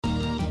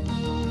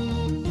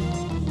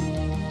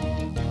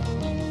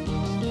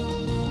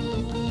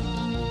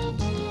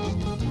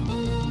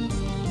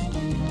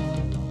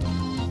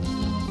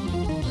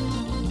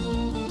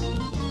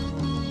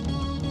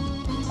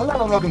Hello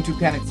and welcome to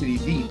Panic City,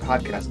 the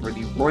podcast for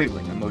the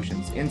roiling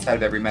emotions inside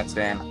of every Mets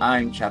fan.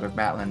 I'm Chadwick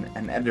Matlin,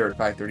 an editor at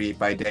 538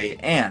 by day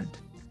and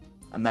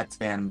a Mets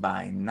fan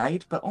by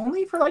night, but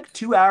only for like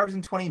 2 hours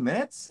and 20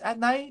 minutes at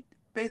night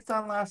based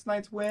on last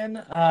night's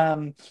win.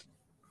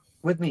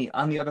 With me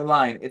on the other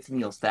line, it's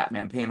Neil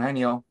Statman Payne. Hi,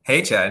 Neil.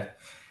 Hey, Chad.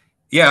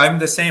 Yeah, I'm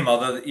the same,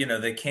 although,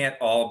 they can't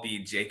all be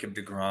Jacob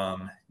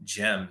deGrom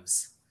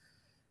gems.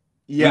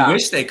 Yeah. We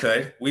wish they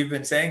could. We've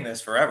been saying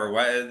this forever.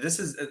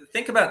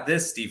 Think about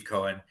this, Steve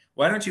Cohen.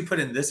 Why don't you put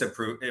in this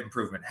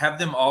improvement? Have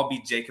them all be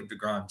Jacob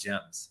deGrom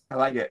gems. I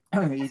like it.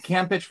 He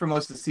can't pitch for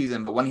most of the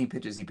season, but when he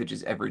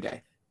pitches every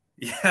day.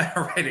 Yeah,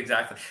 right,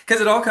 exactly.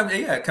 Because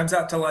it comes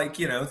out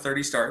to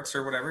 30 starts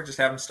or whatever. Just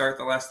have him start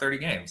the last 30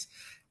 games.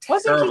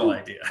 Terrible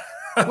idea.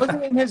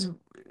 Wasn't in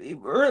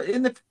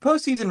the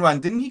postseason run,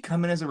 didn't he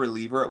come in as a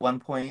reliever at one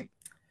point?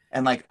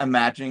 And like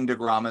imagining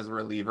DeGrom as a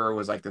reliever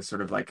was like this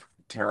sort of like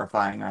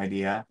terrifying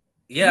idea.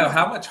 Yeah,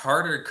 how much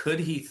harder could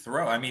he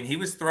throw? I mean, he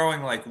was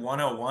throwing like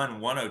 101,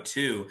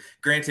 102.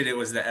 Granted, it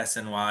was the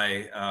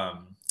SNY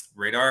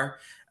radar.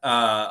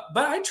 But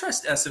I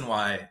trust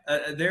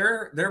SNY.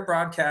 Their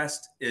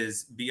broadcast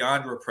is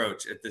beyond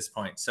reproach at this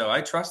point. So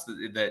I trust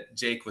that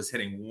Jake was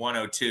hitting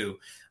 102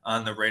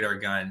 on the radar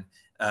gun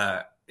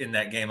in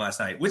that game last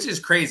night, which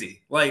is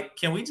crazy. Like,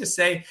 can we just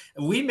say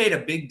we made a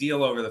big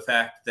deal over the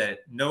fact that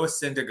Noah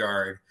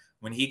Syndergaard,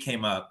 when he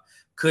came up,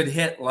 could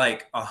hit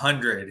like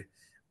 100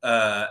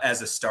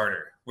 as a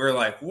starter. We're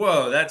like,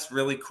 whoa, that's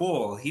really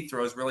cool. He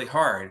throws really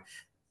hard.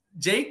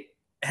 Jake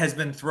has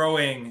been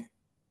throwing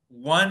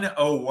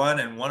 101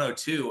 and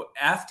 102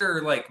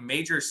 after like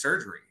major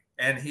surgery.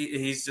 And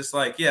he's just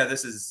like, yeah,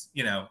 this is,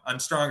 I'm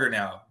stronger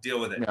now. Deal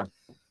with it. Yeah,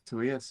 that's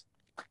who he is.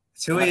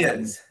 That's who he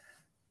is.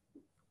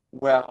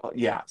 Well,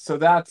 yeah. So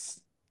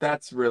that's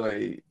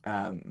really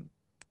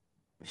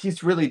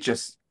he's really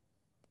just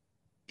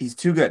he's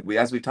too good.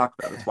 As we talked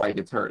about, that's why he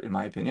gets hurt, in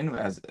my opinion,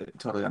 as a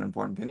totally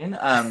unimportant opinion.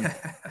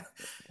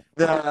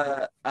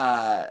 That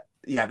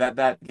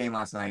game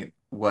last night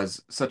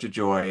was such a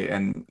joy,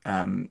 and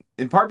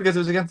in part because it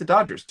was against the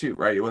Dodgers too,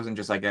 right? It wasn't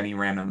just like any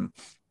random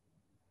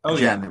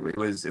gem. Yeah. It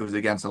was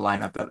against a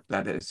lineup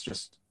that is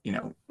just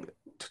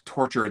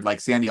tortured, like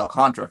Sandy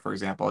Alcantara, for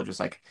example. Just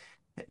like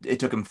it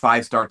took him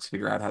 5 starts to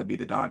figure out how to beat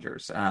the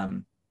Dodgers.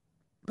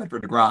 But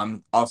for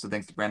DeGrom, also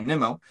thanks to Brandon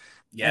Nimmo,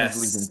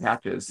 yes, leading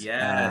catches.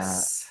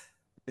 Yes.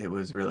 It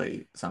was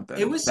really something.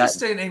 It was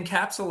just an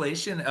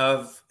encapsulation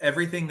of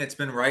everything that's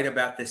been right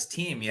about this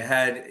team. You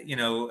had,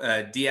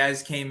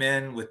 Diaz came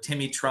in with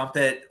Timmy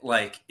Trumpet,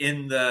 like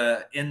in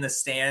the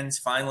stands,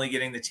 finally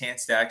getting the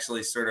chance to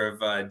actually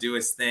sort of do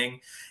his thing.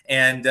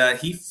 And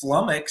he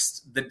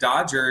flummoxed the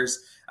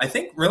Dodgers, I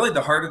think really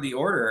the heart of the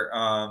order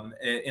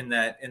in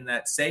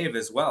that save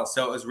as well.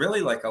 So it was really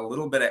like a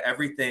little bit of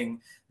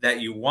everything that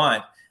you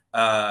want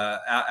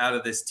out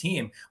of this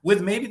team,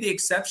 with maybe the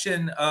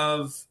exception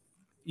of,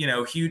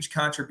 huge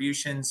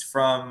contributions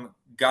from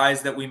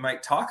guys that we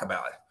might talk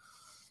about.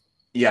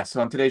 Yeah,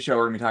 so on today's show,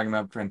 we're going to be talking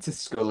about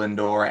Francisco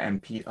Lindor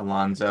and Pete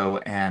Alonso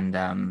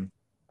and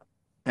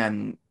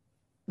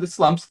the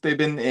slumps they've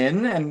been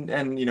in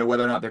and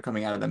whether or not they're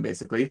coming out of them,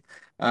 basically.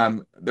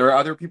 There are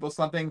other people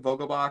slumping.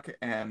 Vogelbach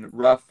and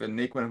Ruff and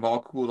Naquin have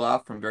all cooled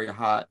off from very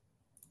hot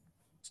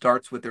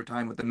starts with their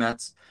time with the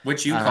Mets.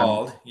 Which you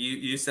called.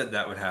 You said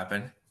that would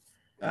happen.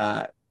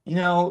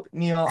 Neil,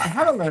 I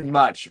haven't learned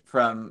much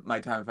from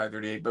my time at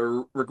 538, but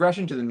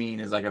regression to the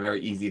mean is like a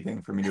very easy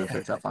thing for me to have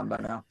picked up on by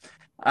now.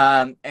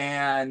 And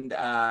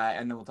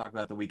then we'll talk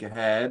about the week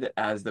ahead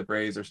as the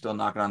Braves are still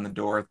knocking on the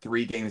door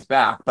 3 games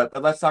back.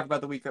 But let's talk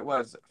about the week that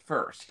was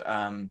first.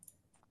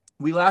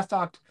 We last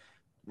talked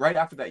right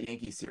after that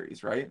Yankees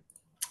series, right?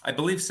 I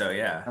believe so,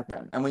 yeah.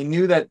 Okay. And we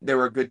knew that there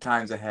were good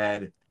times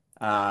ahead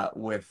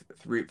with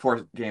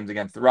 4 games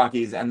against the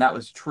Rockies, and that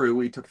was true.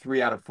 We took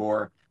 3 out of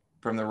 4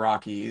 from the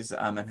Rockies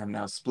and have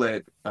now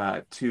split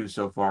 2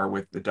 so far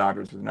with the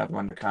Dodgers with another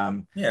one to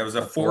come. Yeah, it was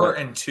a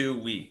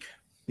 4-2 week.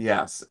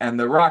 Yes, and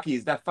the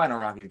Rockies, that final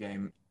Rockies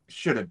game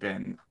should have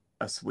been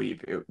a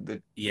sweep.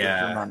 The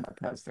German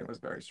Marquez thing was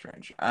very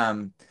strange.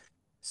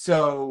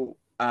 So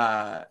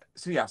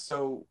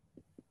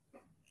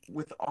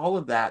with all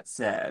of that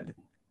said,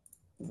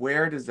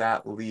 where does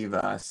that leave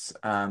us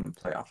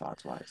playoff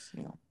odds wise?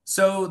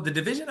 So the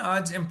division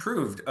odds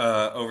improved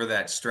over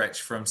that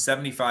stretch from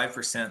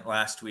 75%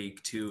 last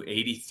week to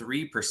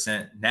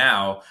 83%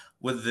 now,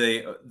 with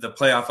the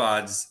playoff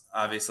odds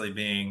obviously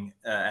being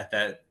at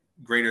that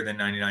greater than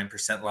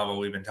 99% level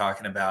we've been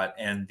talking about,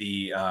 and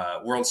the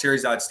World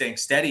Series odds staying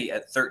steady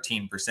at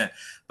 13%.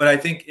 But I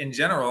think in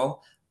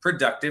general,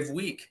 productive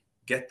week.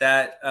 Get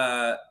that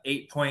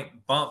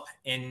 8-point bump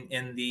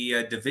in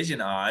the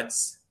division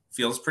odds.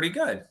 Feels pretty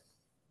good.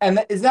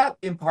 And is that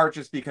in part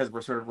just because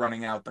we're sort of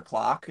running out the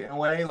clock in a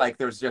way? Like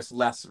there's just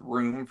less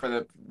room for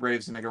the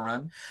Braves to make a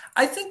run?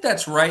 I think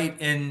that's right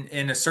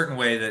in a certain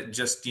way, that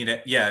just,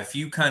 if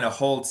you kind of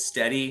hold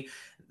steady,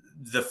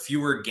 the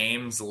fewer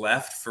games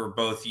left for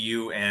both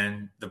you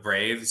and the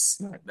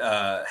Braves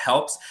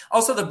helps.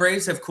 Also, the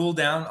Braves have cooled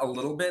down a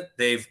little bit.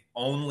 They've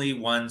only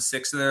won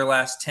 6 of their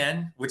last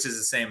 10, which is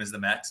the same as the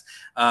Mets.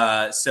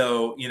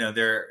 So,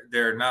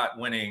 they're not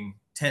winning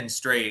 10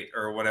 straight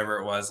or whatever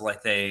it was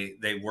like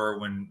they were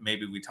when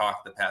maybe we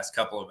talked the past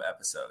couple of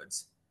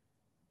episodes.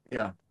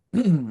 Yeah.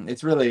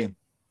 It's really,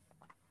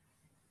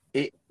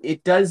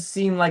 it does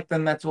seem like the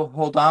Mets will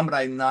hold on, but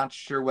I'm not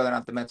sure whether or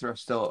not the Mets are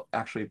still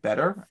actually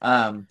better.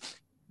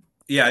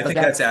 Yeah, I think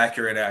that's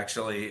accurate,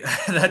 actually.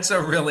 That's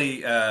a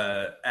really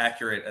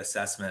accurate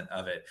assessment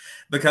of it,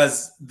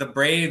 because the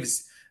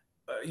Braves,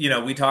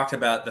 we talked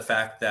about the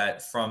fact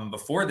that from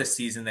before the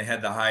season, they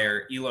had the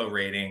higher ELO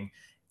rating,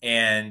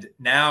 and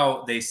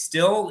now they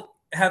still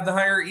have the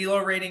higher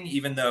ELO rating,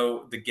 even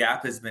though the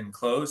gap has been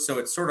closed. So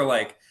it's sort of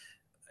like,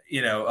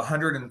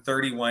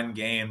 131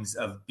 games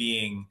of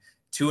being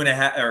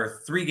 2.5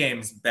 or 3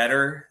 games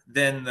better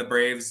than the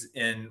Braves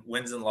in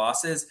wins and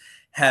losses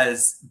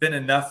has been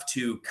enough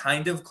to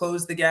kind of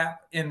close the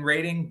gap in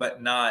rating,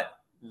 but not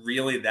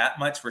really that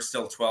much. We're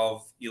still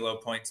 12 ELO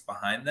points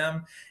behind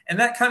them. And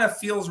that kind of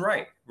feels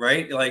right?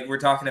 Like we're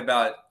talking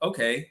about,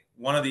 okay,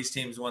 one of these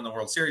teams won the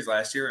World Series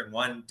last year and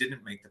one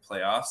didn't make the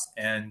playoffs.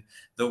 And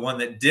the one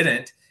that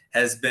didn't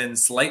has been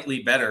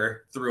slightly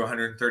better through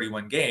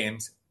 131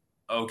 games.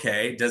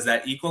 Okay, does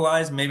that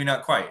equalize? Maybe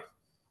not quite.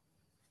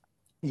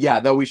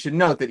 Yeah, though we should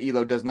note that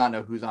ELO does not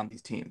know who's on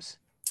these teams.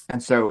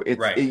 And so it's,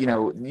 right.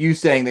 You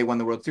saying they won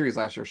the World Series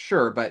last year,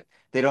 sure, but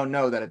they don't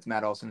know that it's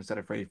Matt Olson instead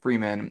of Freddie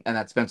Freeman and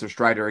that Spencer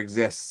Strider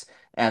exists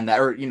and that,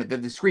 or, the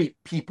discrete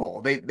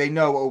people. They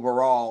know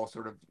overall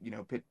sort of,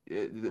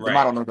 the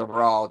model knows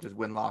overall just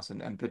win-loss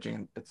and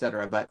pitching, et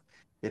cetera, but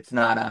it's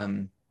not,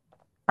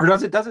 or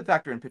does it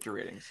factor in pitcher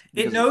ratings?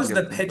 It knows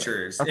the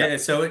pitchers. Okay.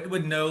 So it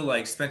would know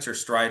like Spencer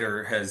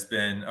Strider has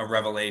been a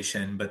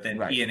revelation, but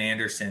then Ian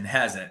Anderson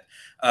hasn't.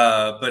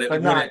 But it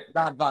wouldn't,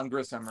 not Von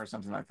Grissom or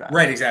something like that.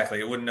 Right, exactly.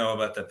 It wouldn't know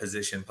about the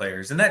position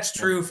players. And that's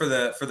true for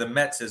the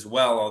Mets as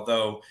well.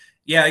 Although,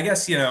 yeah, I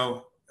guess,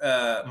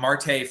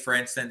 Marte, for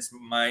instance,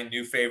 my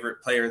new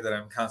favorite player that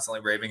I'm constantly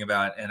raving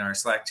about in our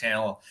Slack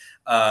channel,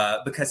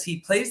 because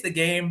he plays the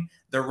game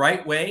the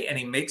right way and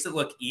he makes it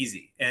look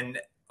easy. And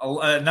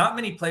not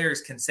many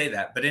players can say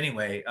that, but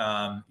anyway,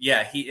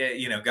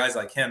 he, guys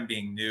like him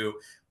being new,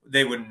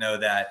 they wouldn't know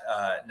that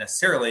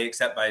necessarily,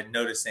 except by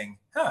noticing,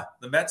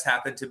 the Mets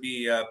happen to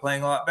be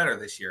playing a lot better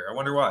this year. I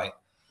wonder why.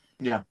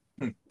 Yeah.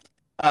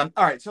 All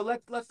right, so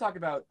let's talk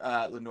about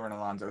Lindor and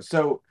Alonso.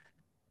 So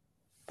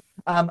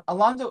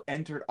Alonso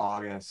entered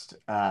August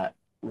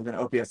with an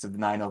OPS of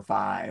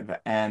 905,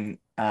 and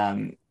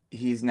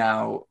he's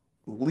now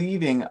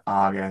leaving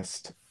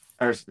August.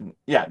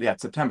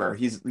 September.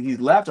 He's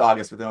left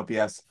August with an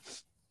OPS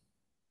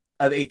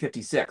of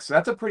 856. So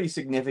that's a pretty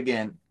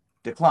significant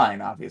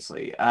decline,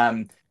 obviously.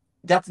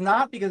 That's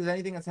not because of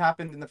anything that's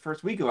happened in the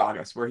first week of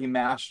August, where he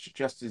mashed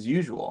just as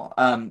usual.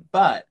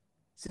 But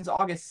since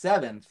August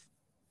 7th,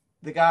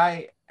 the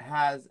guy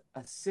has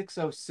a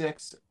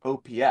 606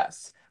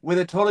 OPS with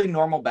a totally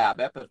normal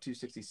BABIP of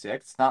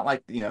 266. It's not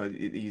like,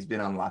 he's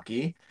been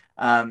unlucky.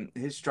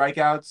 His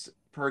strikeouts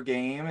per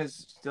game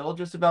is still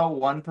just about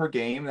 1 per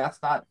game.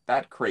 That's not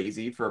that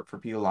crazy for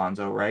Pete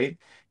Alonso, right?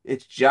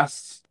 It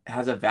just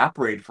has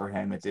evaporated for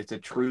him. It's a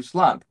true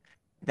slump.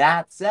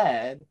 That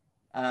said,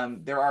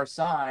 there are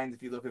signs,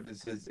 if you look at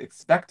his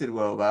expected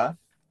WOBA,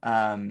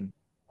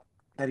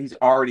 that he's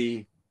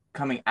already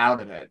coming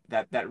out of it.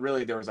 That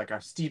really there was like a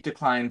steep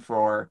decline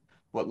for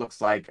what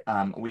looks like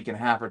a week and a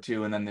half or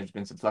two, and then there's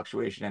been some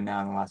fluctuation, and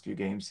now in the last few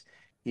games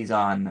he's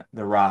on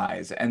the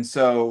rise. And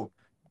so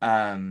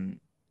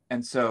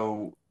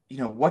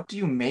what do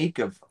you make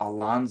of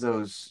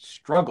Alonso's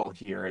struggle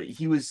here?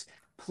 He was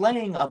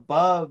playing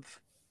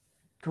above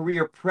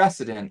career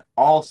precedent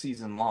all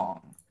season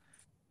long.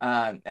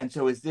 And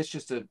so is this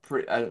just a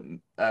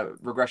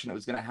regression that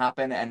was going to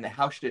happen? And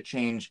how should it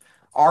change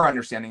our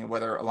understanding of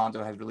whether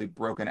Alonso has really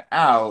broken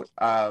out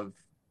of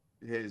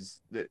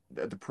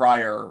the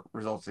prior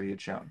results that he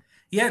had shown?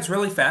 Yeah, it's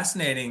really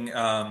fascinating.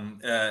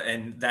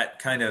 And that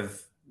kind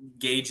of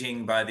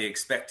gauging by the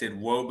expected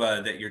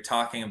WOBA that you're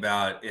talking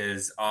about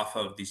is off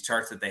of these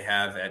charts that they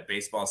have at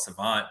Baseball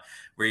Savant,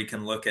 where you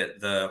can look at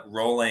the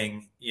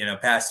rolling,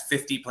 past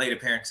 50 plate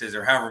appearances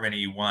or however many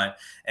you want,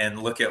 and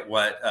look at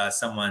what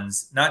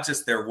someone's, not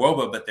just their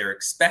WOBA, but their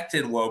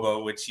expected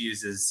WOBA, which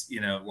uses,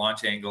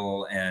 launch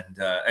angle and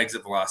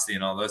exit velocity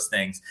and all those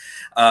things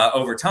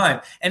over time.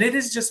 And it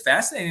is just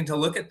fascinating to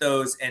look at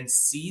those and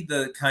see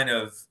the kind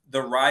of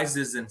the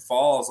rises and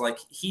falls. Like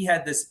he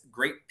had this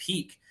great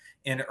peak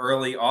in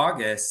early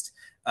August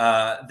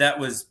that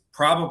was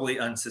probably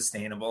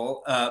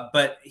unsustainable,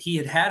 but he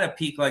had a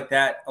peak like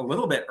that a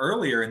little bit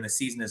earlier in the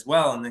season as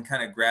well, and then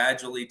kind of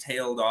gradually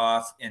tailed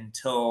off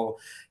until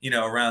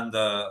around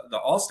the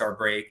All-Star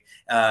break,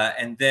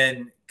 and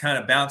then kind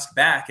of bounced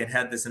back and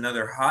had this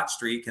another hot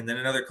streak and then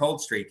another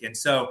cold streak. And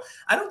so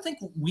I don't think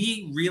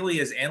we really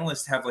as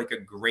analysts have like a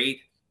great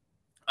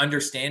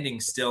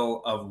understanding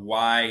still of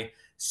why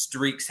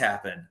streaks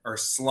happen or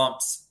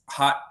slumps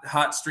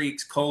hot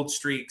streaks, cold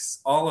streaks,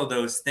 all of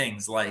those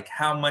things, like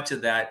how much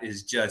of that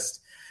is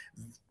just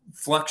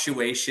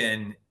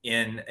fluctuation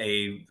in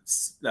a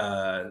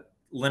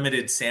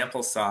limited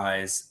sample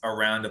size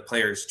around a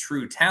player's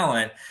true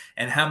talent,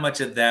 and how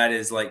much of that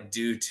is like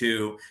due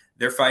to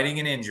they're fighting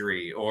an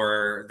injury,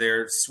 or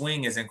their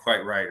swing isn't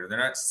quite right, or they're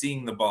not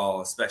seeing the ball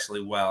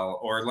especially well,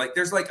 or like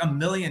there's like a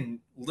million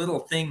little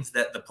things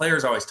that the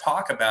players always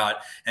talk about.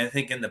 And I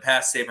think in the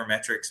past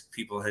sabermetrics,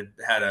 people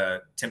had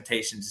a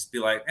temptation to just be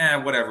like,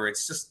 whatever,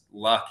 it's just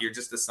luck. You're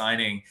just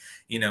assigning,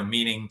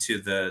 meaning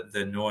to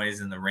the noise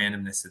and the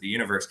randomness of the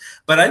universe.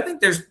 But I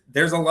think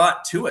there's a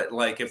lot to it.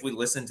 Like if we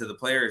listen to the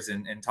players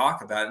and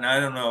talk about it, and I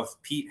don't know if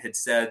Pete had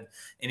said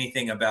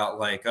anything about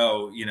like,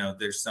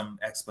 there's some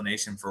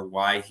explanation for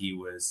why he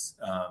was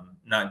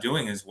not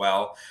doing as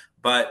well,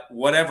 but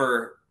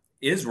whatever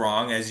is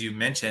wrong, as you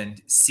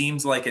mentioned,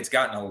 seems like it's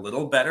gotten a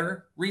little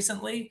better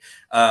recently.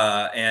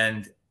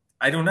 And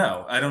I don't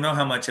know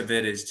how much of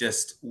it is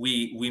just,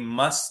 we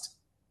must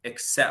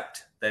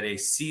accept that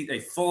a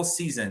full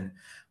season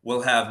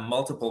will have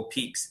multiple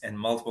peaks and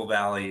multiple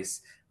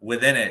valleys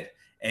within it.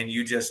 And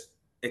you just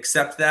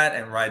accept that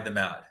and ride them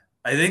out.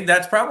 I think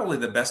that's probably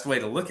the best way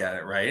to look at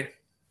it, right?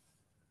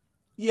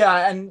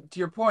 Yeah, and to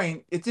your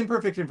point, it's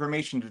imperfect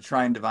information to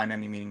try and divine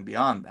any meaning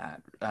beyond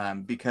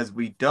that, because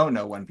we don't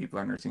know when people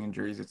are nursing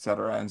injuries, et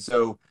cetera. And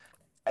so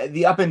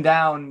the up and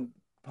down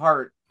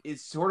part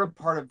is sort of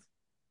part of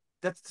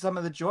that's some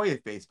of the joy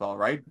of baseball,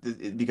 right?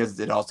 Because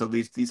it also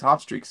leads to these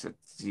hot streaks that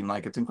seem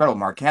like it's incredible.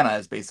 Mark Hanna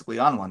is basically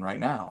on one right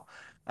now.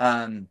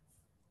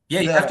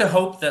 You have to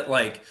hope that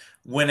like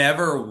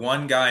whenever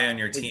one guy on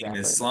your team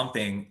is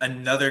slumping,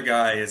 another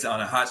guy is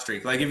on a hot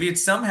streak. Like if you'd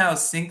somehow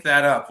sync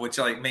that up, which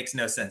like makes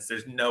no sense.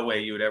 There's no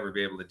way you would ever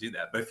be able to do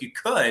that. But if you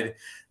could,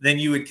 then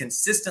you would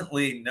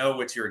consistently know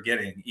what you're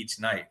getting each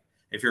night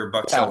if you're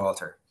Buck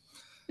Showalter.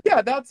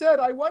 Yeah, that said,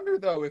 I wonder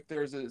though if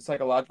there's a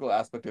psychological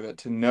aspect of it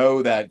to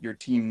know that your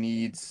team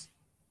needs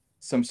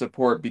some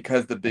support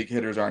because the big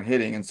hitters aren't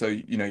hitting, and so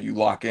you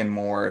lock in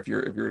more if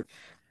you're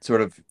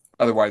sort of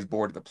otherwise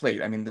bored at the plate.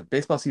 I mean, the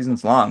baseball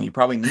season's long. You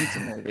probably need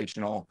some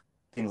motivational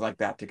things like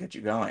that to get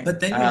you going.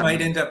 But then you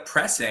might end up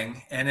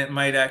pressing, and it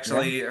might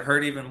actually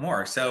hurt even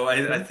more. So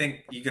I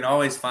think you can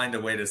always find a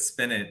way to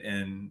spin it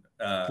in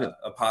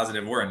a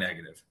positive or a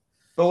negative.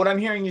 But what I'm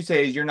hearing you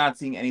say is you're not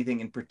seeing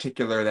anything in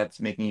particular that's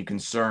making you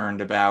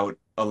concerned about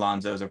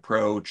Alonso's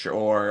approach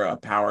or a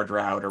power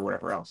drought or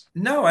whatever else.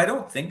 No, I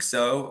don't think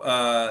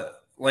so.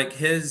 Like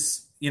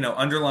his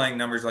underlying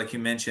numbers, like you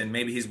mentioned,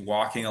 maybe he's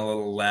walking a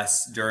little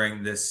less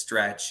during this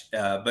stretch,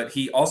 but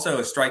he also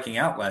is striking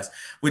out less,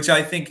 which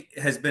I think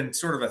has been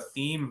sort of a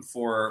theme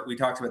we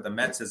talked about the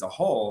Mets as a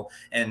whole.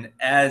 And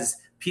as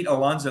Pete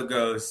Alonso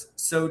goes,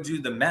 so do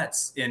the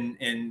Mets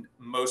in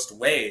most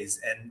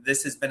ways. And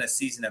this has been a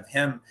season of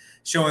him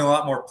showing a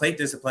lot more plate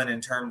discipline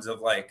in terms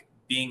of like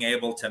being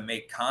able to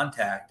make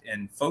contact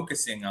and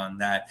focusing on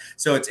that.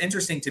 So it's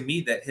interesting to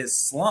me that his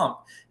slump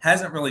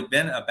hasn't really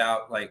been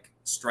about like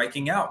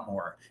striking out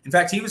more. In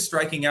fact, he was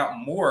striking out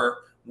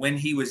more when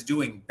he was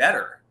doing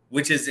better,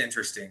 which is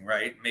interesting,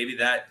 right? Maybe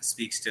that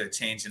speaks to a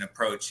change in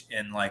approach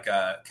in like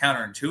a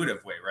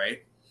counterintuitive way,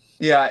 right?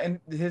 Yeah, and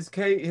his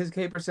K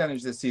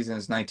percentage this season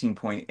is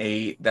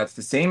 19.8. That's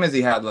the same as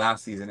he had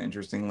last season,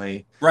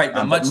 interestingly. Right,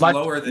 but much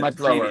lower than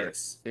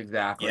previous. Lower.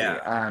 Exactly.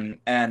 Yeah.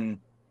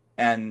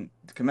 And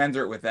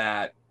commensurate with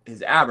that,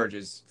 his average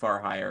is far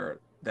higher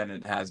than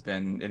it has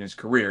been in his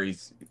career.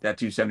 He's at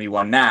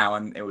 271 now,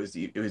 and it was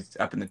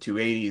up in the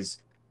 280s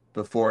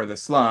before the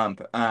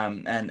slump.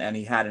 And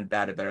he hadn't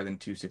batted better than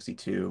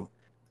 262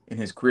 in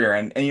his career.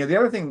 And the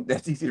other thing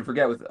that's easy to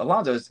forget with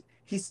Alonso is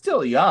he's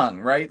still young,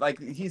 right? Like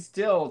he's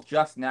still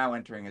just now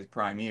entering his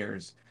prime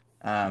years.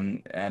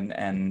 And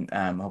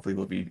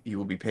hopefully he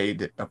will be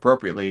paid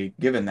appropriately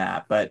given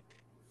that. But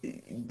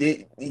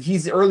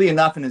he's early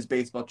enough in his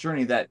baseball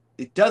journey that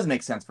it does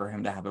make sense for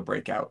him to have a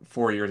breakout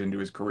 4 years into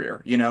his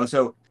career,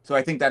 so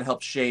I think that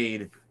helps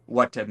shade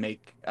what to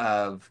make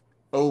of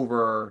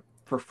over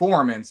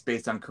performance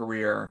based on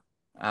career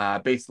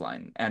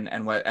baseline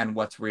and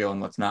what's real and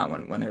what's not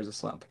when there's a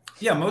slump.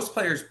 Yeah, most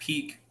players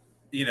peak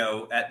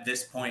at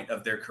this point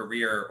of their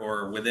career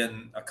or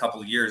within a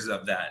couple years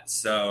of that.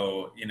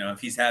 So if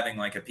he's having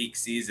like a peak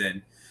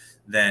season,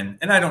 then,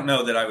 and I don't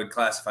know that I would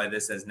classify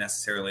this as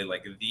necessarily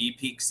like the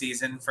peak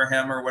season for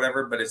him or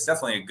whatever, but it's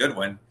definitely a good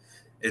one.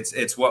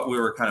 It's what we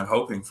were kind of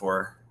hoping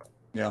for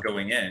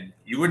going in.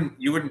 You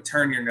wouldn't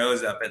turn your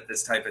nose up at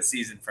this type of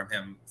season from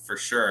him for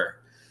sure,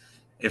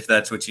 if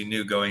that's what you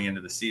knew going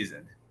into the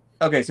season.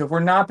 Okay, so if we're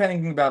not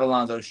panicking about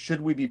Alonso,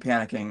 should we be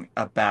panicking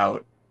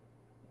about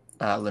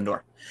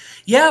Lindor?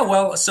 Yeah,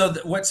 well, so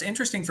what's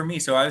interesting for me,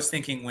 so I was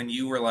thinking when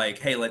you were like,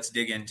 hey, let's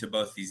dig into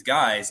both these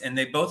guys, and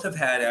they both have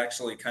had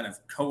actually kind of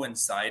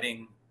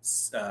coinciding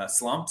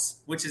slumps,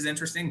 which is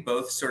interesting,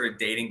 both sort of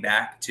dating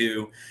back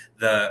to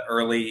the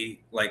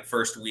early, like,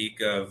 first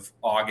week of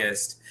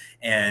August.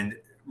 And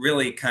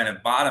really kind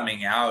of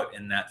bottoming out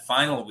in that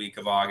final week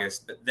of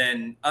August, but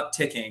then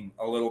upticking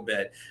a little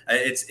bit.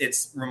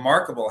 It's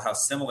remarkable how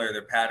similar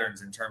their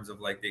patterns in terms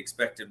of like the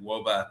expected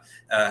WOBA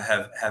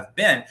have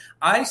been.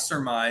 I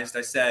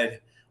said,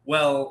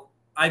 well,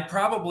 I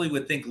probably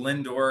would think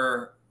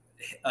Lindor,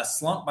 a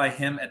slump by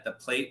him at the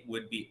plate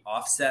would be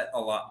offset a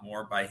lot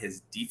more by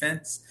his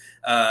defense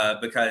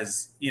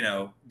because,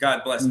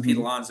 God bless Pete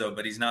Alonso,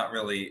 but he's not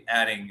really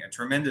adding a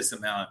tremendous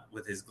amount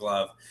with his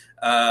glove.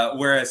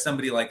 Whereas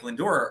somebody like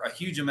Lindor, a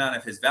huge amount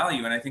of his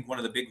value, and I think one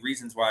of the big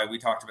reasons why we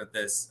talked about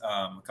this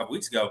a couple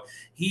weeks ago,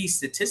 he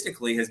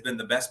statistically has been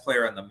the best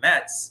player on the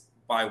Mets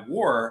by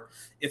WAR,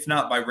 if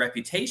not by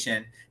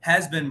reputation,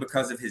 has been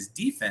because of his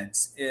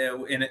defense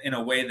in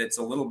a way that's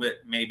a little bit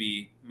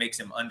maybe makes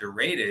him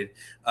underrated.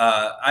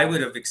 I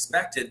would have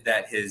expected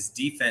that his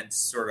defense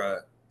sort of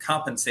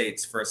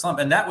compensates for a slump.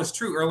 And that was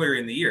true earlier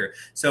in the year.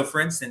 So, for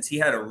instance, he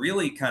had a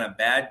really kind of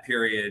bad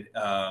period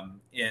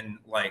in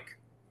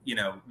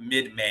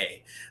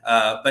mid-May.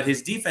 But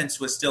his defense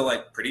was still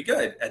like pretty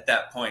good at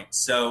that point.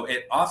 So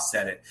it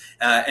offset it.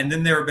 And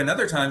then there have been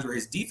other times where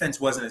his defense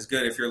wasn't as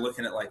good. If you're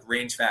looking at like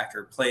range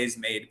factor, plays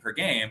made per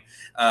game,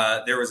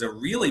 there was a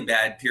really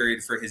bad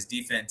period for his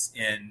defense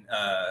in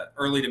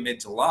early to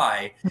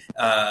mid-July.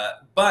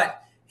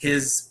 But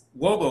his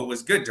WOBA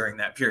was good during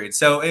that period.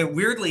 So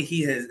weirdly,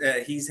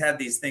 he's had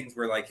these things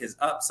where like his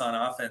ups on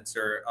offense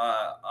are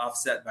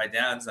offset by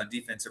downs on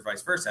defense or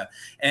vice versa.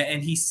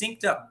 And he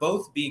synced up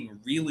both being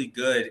really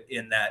good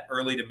in that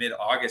early to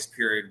mid-August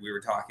period we were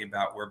talking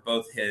about, where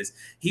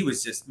he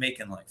was just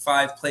making like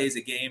 5 plays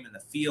a game in the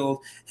field.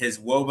 His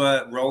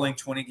WOBA rolling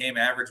 20 game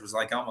average was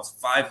like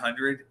almost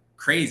 500.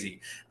 Crazy.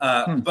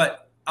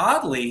 But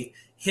oddly,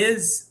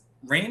 his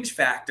range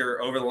factor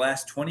over the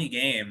last 20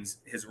 games,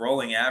 his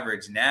rolling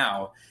average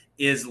now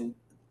is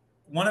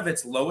one of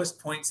its lowest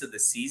points of the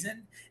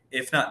season,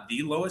 if not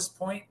the lowest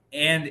point,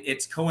 and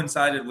it's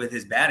coincided with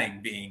his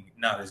batting being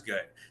not as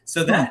good.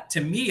 So that,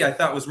 to me, I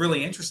thought was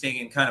really interesting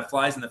and kind of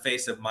flies in the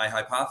face of my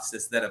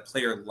hypothesis that a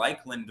player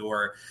like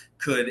Lindor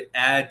could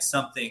add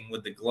something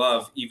with the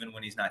glove even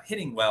when he's not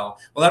hitting well.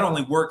 Well, that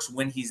only works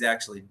when he's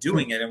actually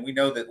doing it. And we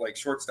know that like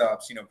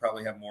shortstops,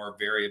 probably have more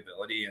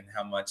variability in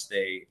how much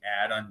they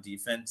add on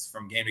defense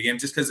from game to game,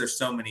 just because there's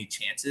so many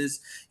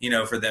chances,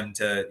 for them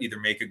to either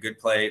make a good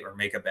play or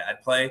make a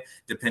bad play,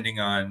 depending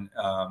on,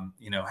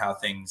 how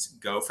things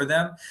go for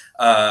them.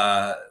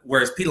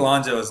 Whereas Pete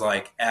Alonso is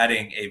like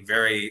adding a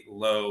very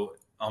low,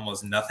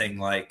 almost nothing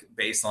like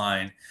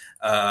baseline,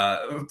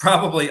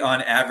 probably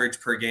on average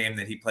per game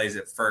that he plays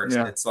at first.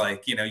 Yeah. It's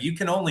like, you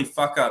can only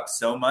fuck up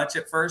so much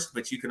at first,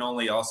 but you can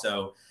only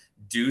also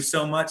do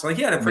so much. Like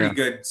he had a pretty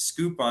good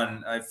scoop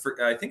on, I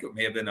think it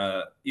may have been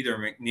either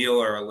McNeil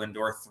or a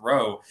Lindor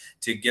throw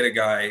to get a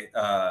guy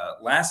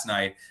last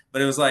night,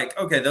 but it was like,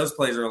 okay, those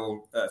plays are a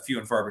little few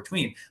and far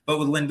between. But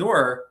with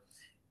Lindor,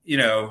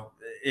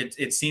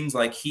 it seems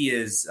like he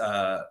is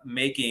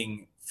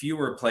making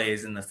fewer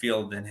plays in the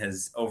field than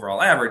his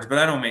overall average, but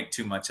I don't make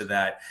too much of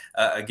that.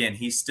 Again,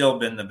 he's still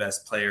been the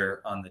best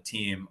player on the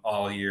team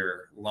all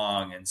year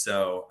long. And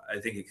so I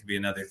think it could be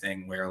another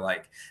thing where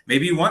like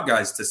maybe you want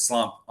guys to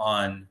slump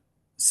on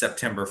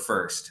September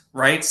 1st,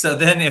 right? So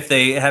then if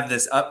they have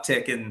this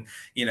uptick in,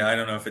 I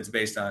don't know if it's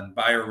based on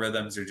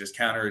biorhythms or just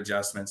counter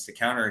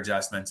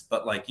adjustments,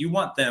 but like you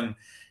want them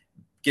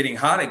getting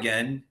hot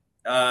again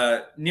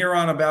near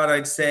on about,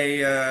 I'd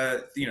say,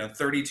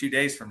 32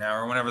 days from now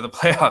or whenever the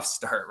playoffs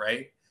start,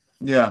 right?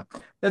 Yeah,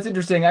 that's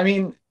interesting. I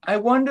mean, I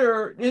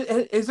wonder,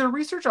 is there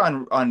research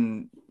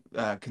on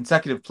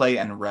consecutive play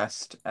and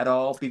rest at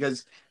all?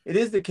 Because it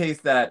is the case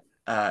that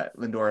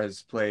Lindor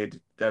has played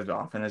as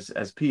often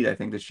as Pete, I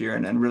think, this year,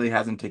 and really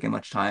hasn't taken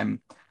much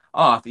time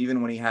off,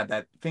 even when he had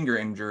that finger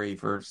injury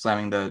for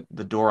slamming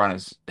the door on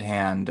his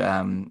hand.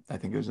 I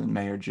think it was in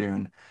May or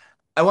June.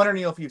 I wonder,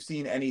 Neil, if you've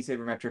seen any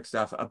sabermetric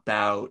stuff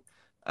about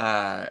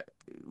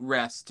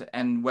rest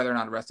and whether or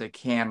not rest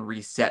can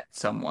reset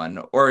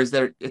someone, or is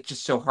it's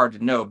just so hard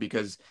to know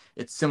because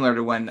it's similar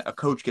to when a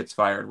coach gets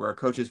fired, where a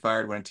coach is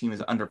fired when a team is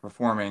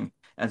underperforming,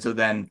 and so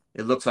then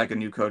it looks like a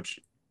new coach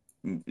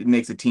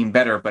makes a team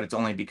better, but it's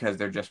only because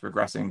they're just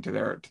regressing to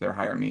their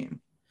higher mean.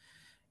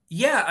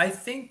 Yeah, I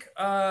think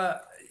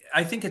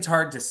it's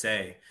hard to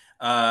say.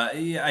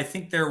 I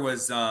think there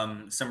was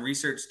some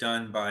research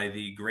done by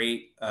the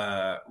great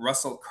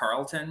Russell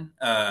Carlton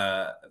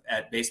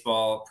at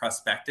Baseball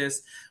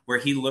Prospectus, where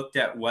he looked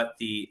at what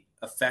the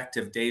effect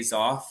of days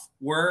off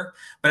were.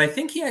 But I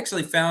think he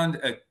actually found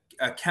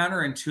a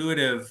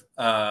counterintuitive,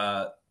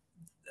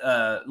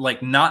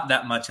 like not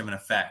that much of an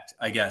effect,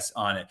 I guess,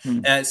 on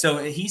it. So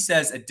he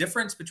says a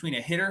difference between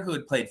a hitter who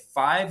had played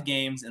 5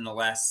 games in the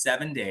last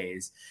 7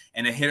 days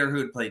and a hitter who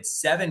had played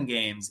 7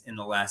 games in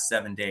the last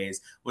 7 days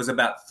was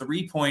about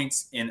 3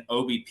 points in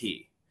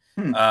OBP.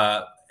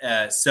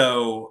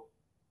 So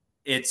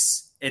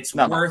it's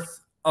not worth much.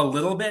 A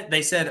little bit.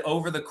 They said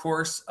over the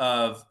course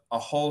of a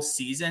whole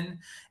season,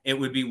 it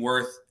would be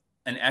worth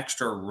an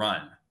extra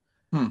run.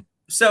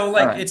 So, All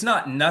like, right. it's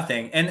not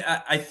nothing. And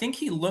I think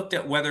he looked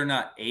at whether or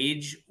not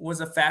age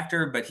was a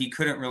factor, but he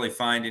couldn't really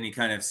find any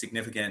kind of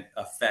significant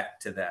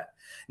effect to that.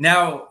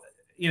 Now,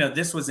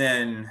 this was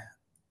in,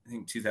 I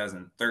think,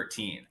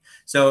 2013.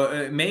 So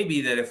it may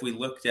be that if we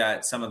looked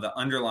at some of the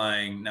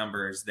underlying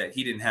numbers that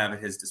he didn't have at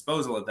his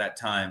disposal at that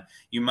time,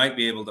 you might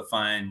be able to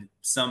find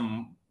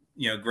some,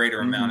 greater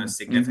amount of Mm-hmm.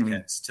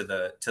 significance to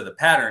the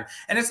pattern.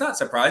 And it's not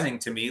surprising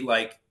to me.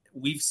 Like,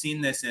 we've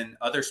seen this in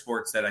other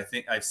sports that I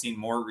think I've seen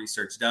more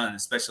research done,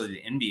 especially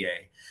the NBA,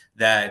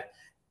 that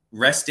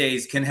rest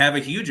days can have a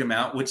huge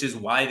amount, which is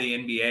why the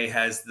NBA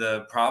has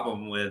the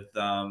problem with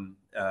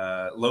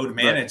load Right.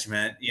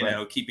 management,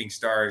 Right. keeping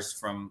stars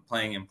from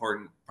playing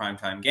important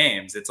primetime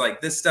games. It's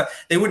like this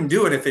stuff, they wouldn't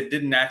do it if it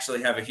didn't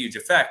actually have a huge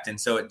effect. And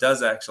so it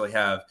does actually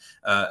have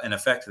an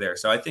effect there.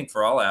 So I think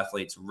for all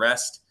athletes,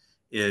 rest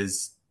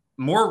is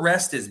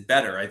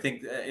better. I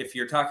think if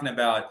you're talking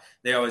about,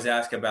 they always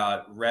ask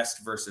about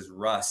rest versus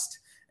rust.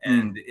 Mm.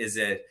 And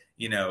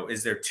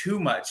is there too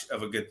much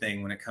of a good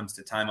thing when it comes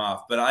to time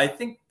off? But I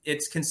think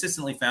it's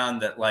consistently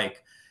found that,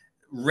 like,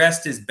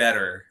 rest is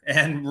better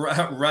and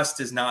rust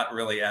is not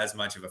really as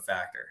much of a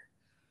factor.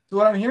 So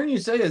what I'm hearing you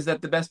say is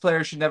that the best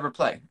players should never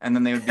play, and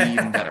then they would be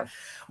even better.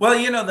 Well,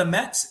 the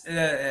Mets,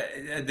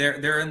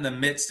 they're in the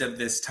midst of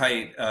this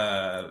tight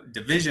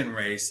division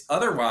race.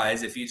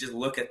 Otherwise, if you just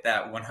look at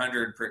that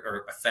 100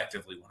 or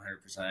effectively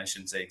 100%, I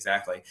shouldn't say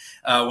exactly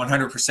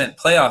 100%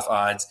 playoff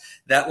odds,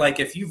 that,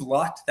 like, if you've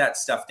locked that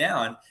stuff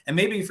down, and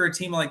maybe for a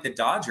team like the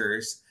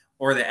Dodgers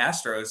or the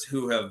Astros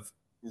who have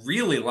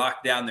really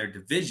locked down their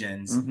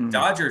divisions, Mm-hmm.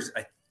 Dodgers,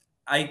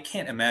 I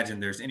can't imagine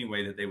there's any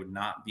way that they would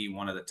not be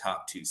one of the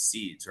top two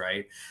seeds,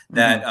 right? Mm-hmm.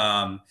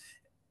 That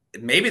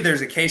maybe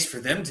there's a case for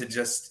them to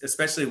just,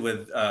 especially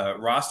with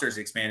rosters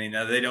expanding.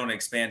 Now, they don't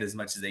expand as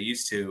much as they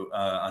used to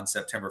on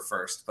September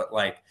 1st, but,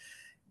 like,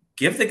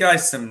 give the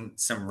guys some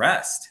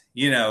rest,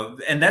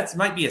 and that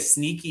might be a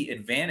sneaky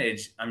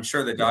advantage. I'm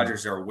sure the Yeah.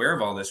 Dodgers are aware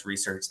of all this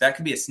research. That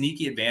could be a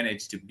sneaky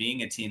advantage to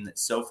being a team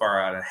that's so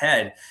far out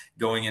ahead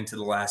going into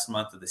the last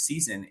month of the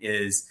season,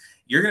 is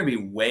you're going to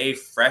be way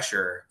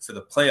fresher for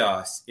the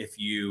playoffs if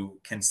you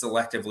can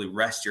selectively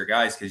rest your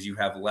guys because you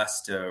have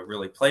less to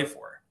really play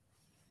for.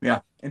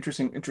 Yeah.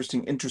 Interesting.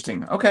 Interesting.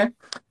 Interesting. Okay.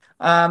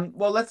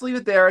 Well, let's leave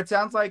it there. It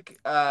sounds like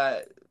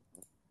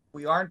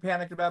we aren't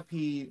panicked about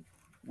Pete.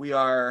 We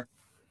are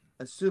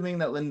assuming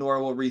that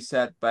Lindor will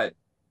reset, but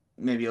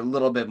maybe a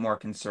little bit more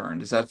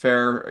concerned. Is that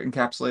fair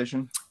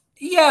encapsulation?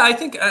 Yeah, I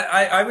think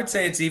I would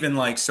say it's even,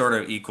 like, sort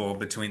of equal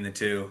between the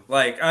two.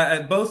 Like,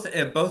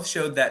 both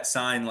showed that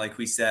sign, like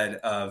we said,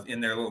 of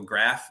in their little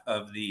graph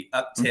of the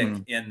uptick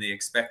Mm-hmm. in the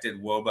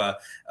expected WOBA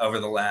over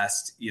the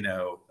last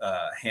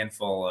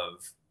handful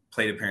of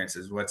plate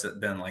appearances. What's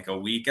it been, like a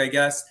week, I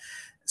guess?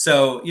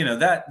 So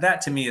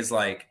that to me is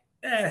like,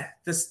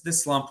 this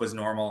slump was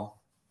normal.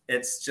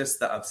 It's just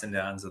the ups and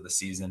downs of the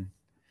season.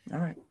 All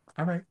right.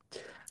 All right.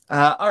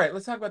 All right.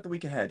 Let's talk about the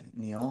week ahead,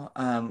 Neil.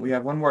 We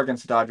have one more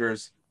against the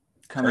Dodgers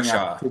coming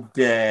up Kershaw.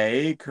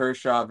 today.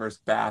 Kershaw versus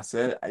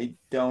Bassett. I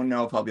don't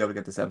know if I'll be able to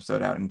get this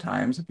episode out in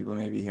time, so people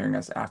may be hearing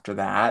us after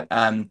that.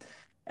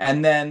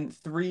 And then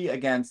three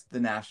against the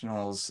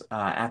Nationals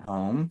at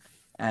home,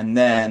 and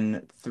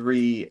then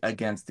three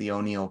against the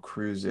O'Neill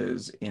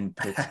Cruises in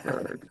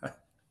Pittsburgh.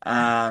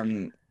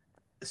 Um,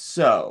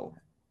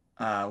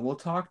 we'll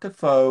talk to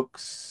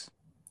folks.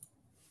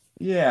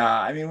 Yeah,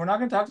 I mean, we're not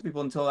going to talk to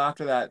people until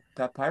after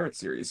that Pirate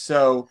series.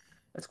 So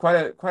it's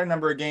quite a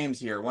number of games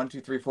here. One,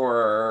 two, three,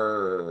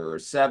 four, Man, they're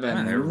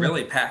seven.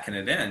 really packing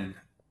it in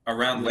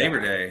around Labor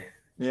Yeah, Day.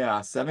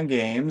 yeah, 7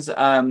 games.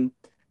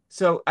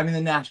 So I mean,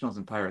 the Nationals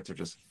and Pirates are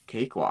just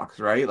cakewalks,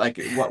 right? Like,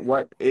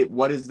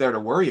 what is there to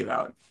worry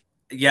about?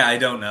 Yeah, I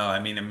don't know. I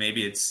mean,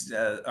 maybe it's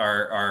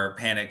our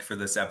panic for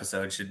this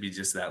episode should be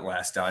just that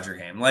last Dodger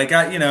game. Like,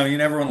 you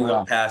never want to Yeah.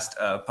 look past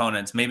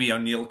opponents. Maybe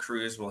O'Neill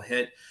Cruz will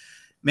hit.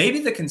 Maybe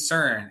the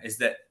concern is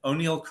that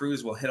O'Neill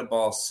Cruz will hit a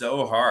ball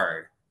so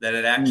hard that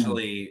it Mm,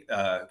 actually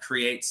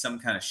creates some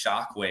kind of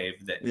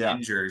shockwave that yeah,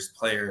 injures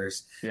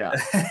players. yeah,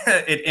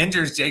 It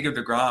injures Jacob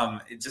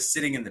DeGrom just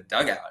sitting in the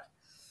dugout.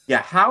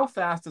 yeah. How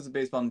fast does a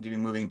baseball need to be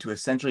moving to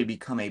essentially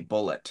become a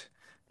bullet?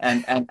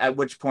 And at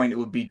which point it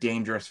would be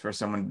dangerous for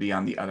someone to be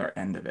on the other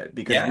end of it,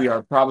 because we Yeah,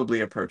 are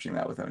probably approaching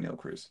that with O'Neill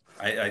Cruz.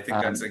 I think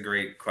that's Um, a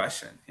great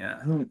question. Yeah.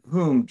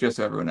 whom just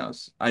so everyone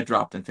knows, I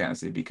dropped in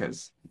fantasy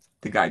because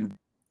the guy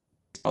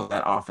does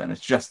that often. It's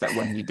just that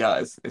when he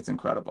does, it's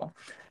incredible.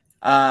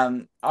 All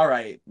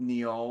right,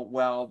 Neil.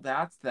 Well,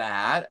 that's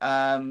that.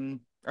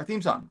 Our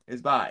theme song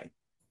is by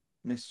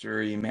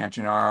Mystery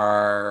Mansion.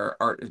 Our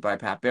art is by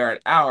Pat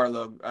Barrett. Our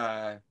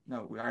logo,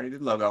 no, we already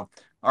did logo.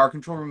 Our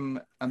control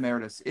room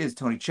emeritus is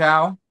Tony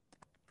Chow.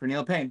 For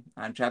Neil Payne,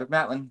 I'm Chadwick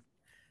Matlin.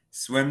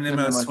 Swim Swim Nemo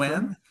Nemo Swim,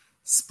 swim,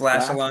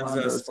 splash Splash Alonzo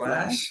Lonzo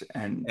splash, Splash,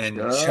 and and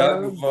chug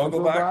Chug Vogelbach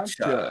Vogelbach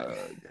chug.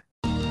 Chug.